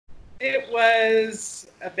It was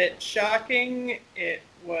a bit shocking. It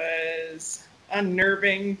was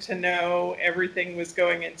unnerving to know everything was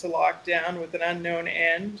going into lockdown with an unknown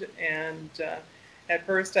end. And at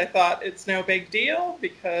first I thought it's no big deal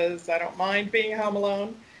because I don't mind being home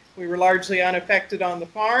alone. We were largely unaffected on the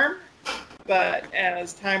farm. But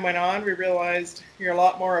as time went on, we realized you're a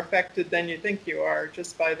lot more affected than you think you are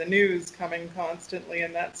just by the news coming constantly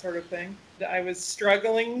and that sort of thing. I was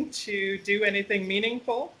struggling to do anything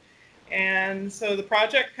meaningful. And so the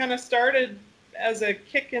project kind of started as a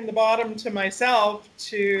kick in the bottom to myself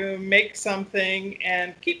to make something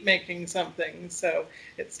and keep making something. So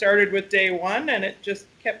it started with day one and it just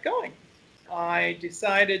kept going. I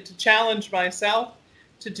decided to challenge myself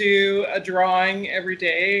to do a drawing every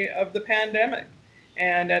day of the pandemic.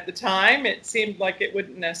 And at the time, it seemed like it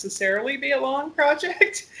wouldn't necessarily be a long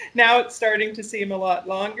project. Now it's starting to seem a lot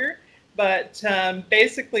longer. But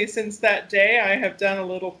basically, since that day, I have done a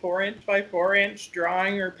little 4" by 4"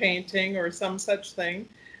 drawing or painting or some such thing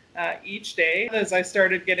each day. As I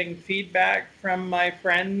started getting feedback from my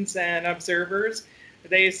friends and observers,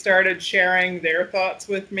 they started sharing their thoughts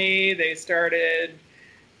with me. They started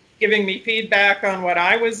giving me feedback on what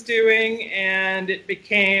I was doing, and it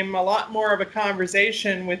became a lot more of a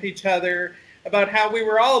conversation with each other about how we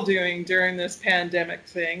were all doing during this pandemic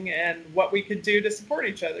thing and what we could do to support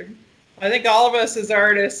each other. I think all of us as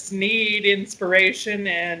artists need inspiration,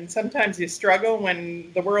 and sometimes you struggle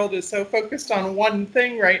when the world is so focused on one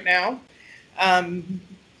thing right now.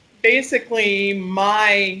 Basically,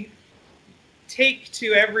 my take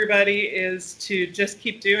to everybody is to just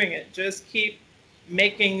keep doing it. Just keep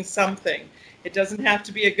making something. It doesn't have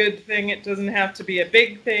to be a good thing. It doesn't have to be a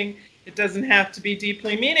big thing. It doesn't have to be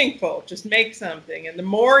deeply meaningful. Just make something. And the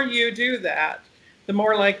more you do that, the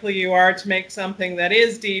more likely you are to make something that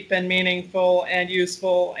is deep and meaningful and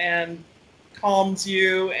useful and calms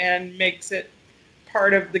you and makes it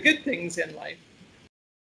part of the good things in life.